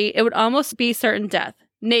debris, it would almost be certain death.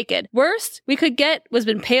 Naked. Worst we could get was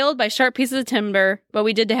impaled by sharp pieces of timber, but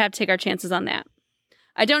we did have to take our chances on that.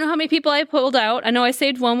 I don't know how many people I pulled out. I know I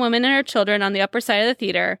saved 1 woman and her children on the upper side of the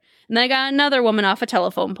theater, and then I got another woman off a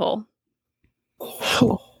telephone pole.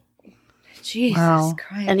 Oh. Jesus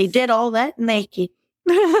Christ. And he did all that naked.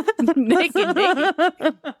 naked.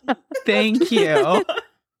 Thank you.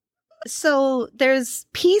 So there's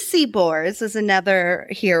PC Boers is another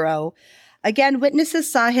hero. Again,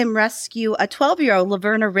 witnesses saw him rescue a 12-year-old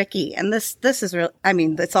Laverna Rickey. And this is real. I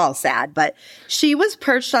mean, it's all sad, but she was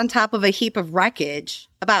perched on top of a heap of wreckage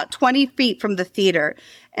about 20 feet from the theater.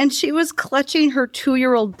 And she was clutching her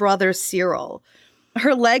 2-year-old brother, Cyril.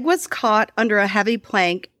 Her leg was caught under a heavy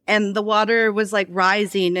plank and the water was like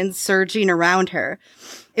rising and surging around her.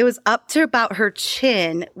 It was up to about her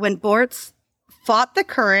chin when Bortz fought the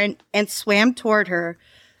current and swam toward her.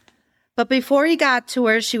 But before he got to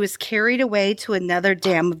her, she was carried away to another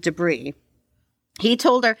dam of debris. He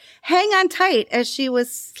told her, hang on tight, as she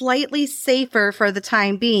was slightly safer for the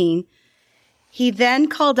time being. He then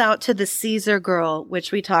called out to the Caesar girl,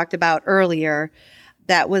 which we talked about earlier,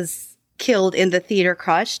 that was killed in the theater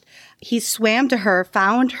crushed. He swam to her,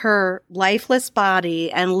 found her lifeless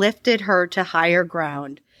body, and lifted her to higher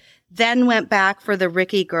ground. Then went back for the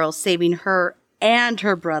Ricky girl, saving her and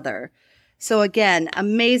her brother. So again,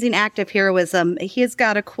 amazing act of heroism. He's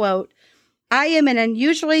got a quote, I am an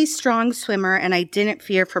unusually strong swimmer and I didn't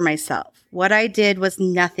fear for myself. What I did was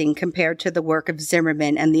nothing compared to the work of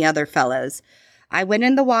Zimmerman and the other fellows. I went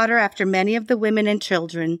in the water after many of the women and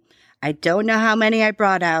children. I don't know how many I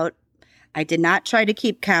brought out. I did not try to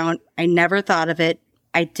keep count. I never thought of it.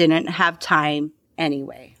 I didn't have time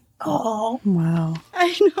anyway. Oh, Wow.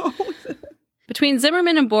 I know. Between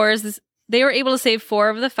Zimmerman and Boers, they were able to save 4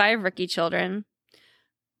 of the 5 Ricky children.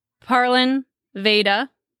 Parlin, Veda,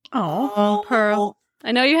 oh, Pearl.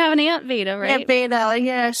 I know you have an Aunt Veda, right? Aunt Veda,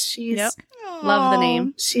 yes, she's Love the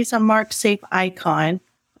name. She's a marked safe icon.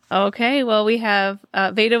 Okay, well, we have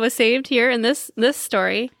Veda was saved here in this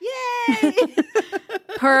story. Yay!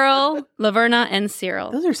 Pearl, Laverna, and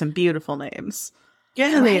Cyril. Those are some beautiful names.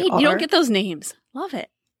 Yeah, Right? they are. You don't get those names. Love it.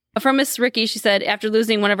 From Miss Ricky, she said, after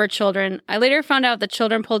losing one of her children, I later found out the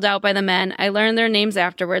children pulled out by the men. I learned their names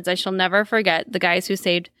afterwards. I shall never forget the guys who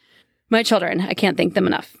saved my children. I can't thank them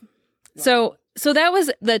enough. Wow. So that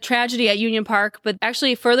was the tragedy at Union Park, but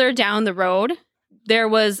actually further down the road, there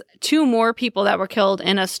was 2 more people that were killed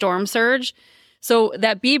in a storm surge. So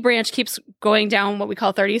that B branch keeps going down what we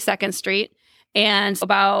call 32nd Street, and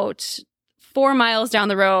about 4 miles down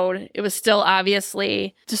the road, it was still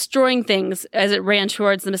obviously destroying things as it ran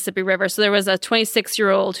towards the Mississippi River. So there was a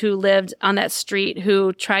 26-year-old who lived on that street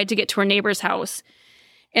who tried to get to her neighbor's house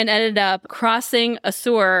and ended up crossing a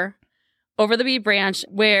sewer over the B branch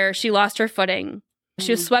where she lost her footing.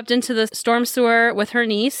 She was swept into the storm sewer with her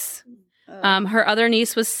niece. Her other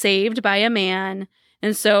niece was saved by a man.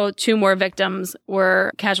 And so 2 more victims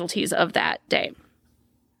were casualties of that day.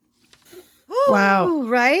 Wow. Ooh,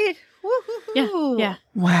 right? Yeah, yeah.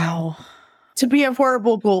 Wow. To be a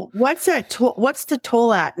horrible goal. What's that? What's the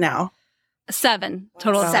toll at now? 7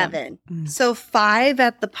 total. 7. So 5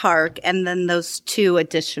 at the park and then those 2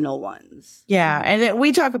 additional ones. Yeah. And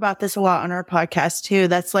we talk about this a lot on our podcast too.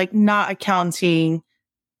 That's like not accounting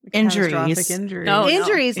injuries. Catastrophic injuries. No,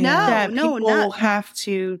 Injuries, no, that no, people not. have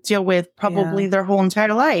to deal with probably their whole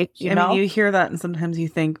entire life. You I know, mean, you hear that and sometimes you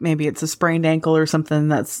think maybe it's a sprained ankle or something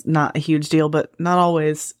that's not a huge deal, but not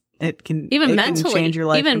always. It can Mentally, change your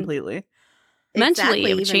life even completely. Mentally, Exactly, it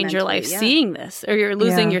would even change your mentally, life yeah. seeing this, or you're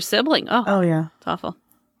losing Yeah. your sibling. Oh, yeah. It's awful.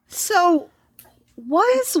 So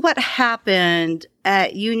was what happened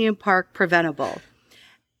at Union Park preventable?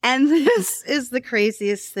 And this is the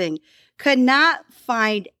craziest thing. Could not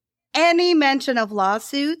find any mention of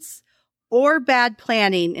lawsuits or bad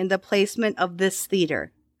planning in the placement of this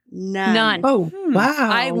theater. None. oh, wow.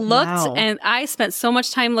 I looked wow. and I spent so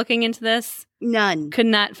much time looking into this. None. Could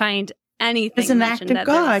not find anything. It's an act mentioned of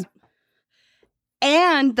that there was- God.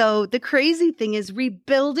 And though the crazy thing is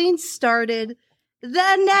rebuilding started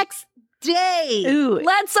the next day. Ooh.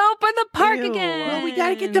 Let's open the park Ew. again. Well, we got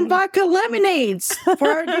to get them vodka lemonades for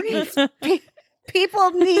our grief.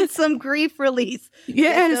 People need some grief release.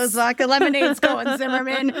 Get those Yes. vodka lemonades going,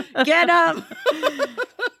 Zimmerman. Get them.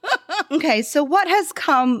 Okay, so what has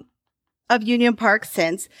come of Union Park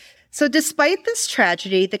since? So despite this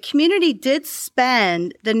tragedy, the community did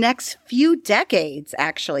spend the next few decades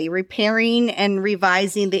actually repairing and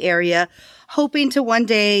revising the area, hoping to one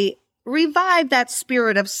day revive that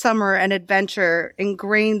spirit of summer and adventure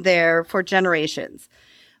ingrained there for generations.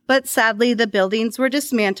 But sadly, the buildings were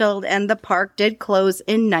dismantled and the park did close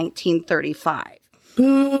in 1935.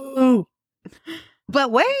 Boo.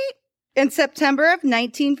 But wait, in September of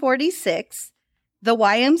 1946, the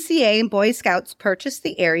YMCA and Boy Scouts purchased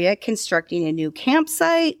the area, constructing a new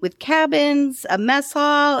campsite with cabins, a mess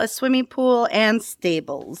hall, a swimming pool, and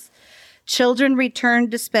stables. Children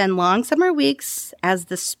returned to spend long summer weeks as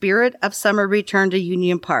the spirit of summer returned to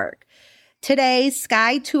Union Park. Today,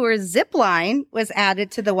 Sky Tour Zip Line was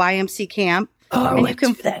added to the YMCA camp. Oh, and you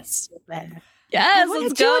can that's Yes, I wanna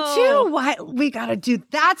let's do go. it too. Why we gotta do?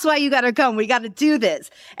 That's why you gotta come. We gotta do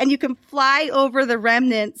this, and you can fly over the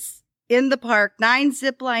remnants in the park, 9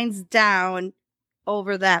 zip lines down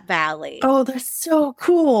over that valley. Oh, that's so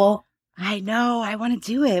cool. I know. I want to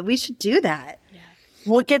do it. We should do that.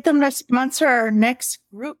 We'll get them to sponsor our next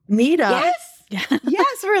group meetup. Yes.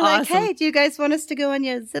 Yes. We're like, Awesome. hey, do you guys want us to go on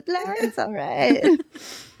your zip lines? All right.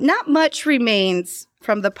 Not much remains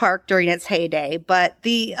from the park during its heyday, but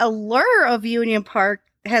the allure of Union Park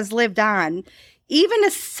has lived on. even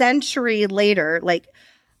a century later, like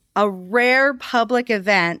a rare public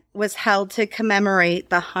event was held to commemorate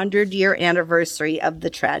the 100-year anniversary of the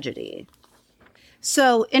tragedy.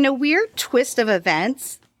 So in a weird twist of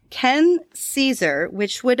events, Ken Caesar,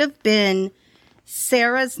 which would have been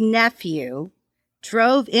Sarah's nephew,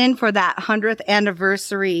 drove in for that 100th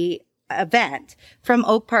anniversary event from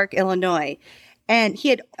Oak Park, Illinois. And he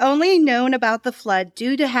had only known about the flood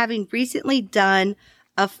due to having recently done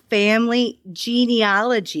a family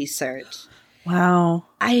genealogy search. Wow.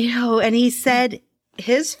 I know. And he said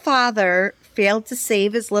his father failed to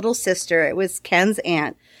save his little sister. It was Ken's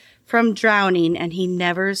aunt from drowning, and he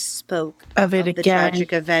never spoke of it the again.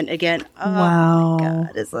 Tragic event again. Oh, Wow. my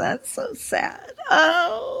God. Isn't that so sad?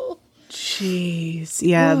 Oh. Jeez.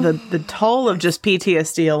 Yeah, the toll of just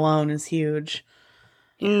PTSD alone is huge.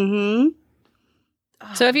 Mm-hmm.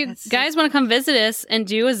 So if you guys want to come visit us and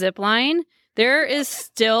do a zip line, there is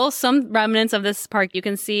still some remnants of this park. You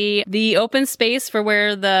can see the open space for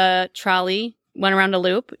where the trolley went around a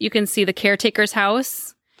loop. You can see the caretaker's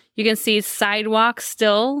house. You can see sidewalks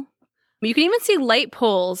still. You can even see light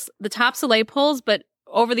poles, the tops of light poles, but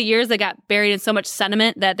over the years they got buried in so much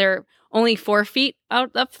sediment that they're only 4 feet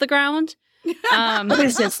out of the ground. What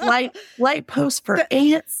is this? Light post for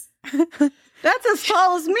ants? That's as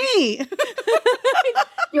tall as me.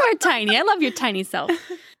 You are tiny. I love your tiny self.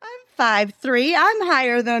 I'm 5'3". I'm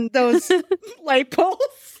higher than those light poles.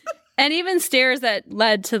 And even stairs that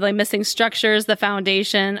led to the missing structures, the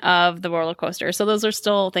foundation of the roller coaster. So those are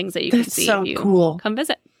still things that you can see so if you cool. come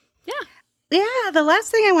visit. Yeah, the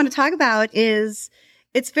last thing I want to talk about is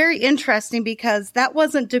it's very interesting because that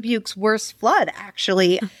wasn't Dubuque's worst flood,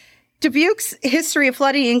 actually. Dubuque's history of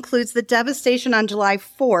flooding includes the devastation on July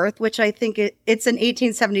 4th, which I think it's in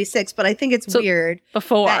 1876, but I think it's weird.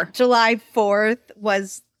 Before. That July 4th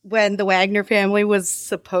was when the Wagner family was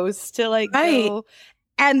supposed to go.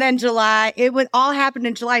 And then it would all happen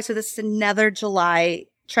in July. So this is another July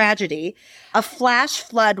tragedy. A flash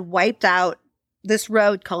flood wiped out this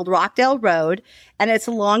road called Rockdale Road, and it's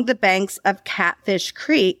along the banks of Catfish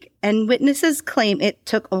Creek. And witnesses claim it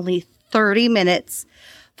took only 30 minutes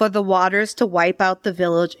for the waters to wipe out the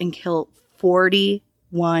village and kill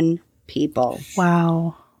 41 people.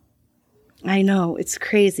 Wow. I know. It's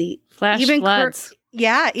crazy. Flash floods.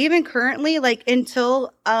 Even currently,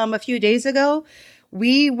 until a few days ago,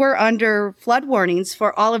 we were under flood warnings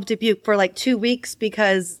for all of Dubuque for 2 weeks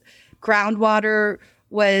because groundwater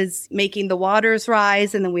was making the waters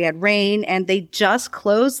rise, and then we had rain, and they just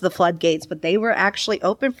closed the floodgates, but they were actually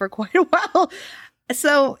open for quite a while.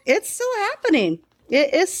 So it's still happening.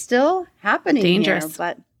 It is still happening. Dangerous. Here,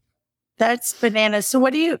 but That's bananas. So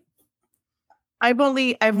I've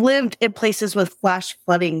lived in places with flash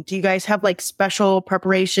flooding. Do you guys have special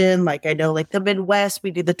preparation? I know the Midwest,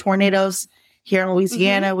 we do the tornadoes. Here in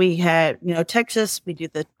Louisiana, we had, Texas, we do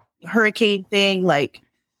the hurricane thing.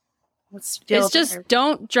 It's just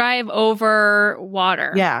don't drive over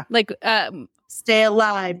water. Yeah. Stay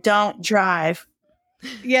alive. Don't drive.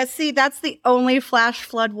 yeah, see, that's the only flash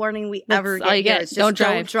flood warning we ever all you get. get. It's just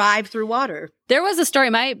don't drive through water. There was a story.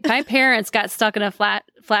 My parents got stuck in a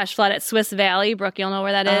flash flood at Swiss Valley. Brooke, you'll know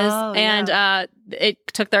where that is. Oh, and it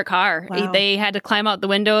took their car. Wow. They had to climb out the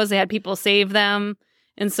windows. They had people save them.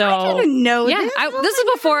 And so, I didn't know yeah, this. this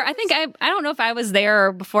is before. I think I don't know if I was there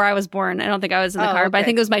or before I was born. I don't think I was in the car, but I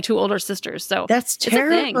think it was my 2 older sisters. So That's it's a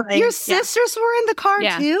thing. terrible. Your sisters were in the car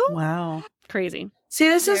Yeah. too? Wow. Crazy. See,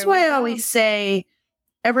 this is There why we I go. always say,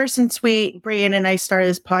 ever since Brian and I started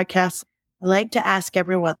this podcast, I like to ask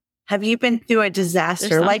everyone, have you been through a disaster?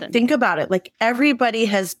 There's something. Think about it. Everybody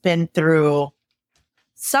has been through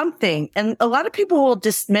something. And a lot of people will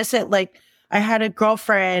dismiss it. I had a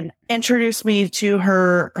girlfriend introduce me to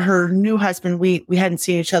her new husband. We hadn't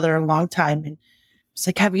seen each other in a long time. And it's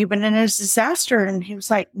have you been in a disaster? And he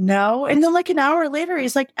was like, no. And then an hour later,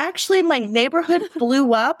 he's like, actually, my neighborhood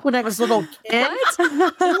blew up when I was a little kid. I'm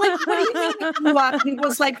like, what do you mean it blew up? He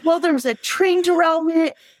was like, well, there was a train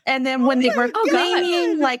derailment. And then when they were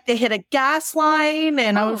cleaning, they hit a gas line.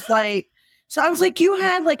 And I was like, you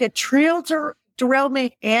had a trail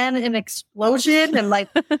derailment and an explosion. And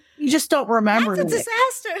you just don't remember. That's a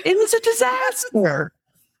disaster. It was a disaster.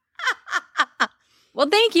 Well,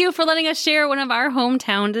 thank you for letting us share one of our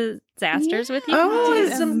hometown disasters with you. Oh,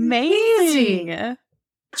 guys. it's amazing.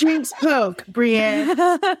 Drinks Coke, Brienne.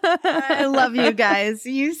 I love you guys.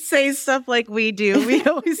 You say stuff like we do. We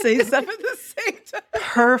always say stuff at the same time.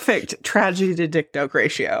 Perfect tragedy to dick joke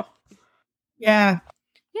ratio. Yeah.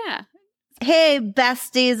 Yeah. Hey,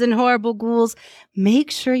 besties and horrible ghouls.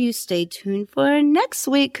 Make sure you stay tuned for next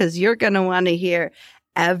week because you're going to want to hear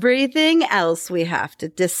everything else we have to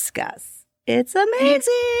discuss. It's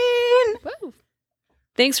amazing. Woo.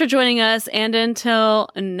 Thanks for joining us. And until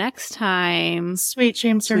next time, Sweet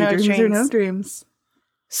dreams or Sweet no dreams dreams. or no dreams.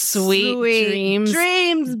 sweet dreams,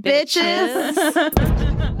 Dreams, bitches.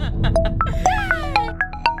 bitches.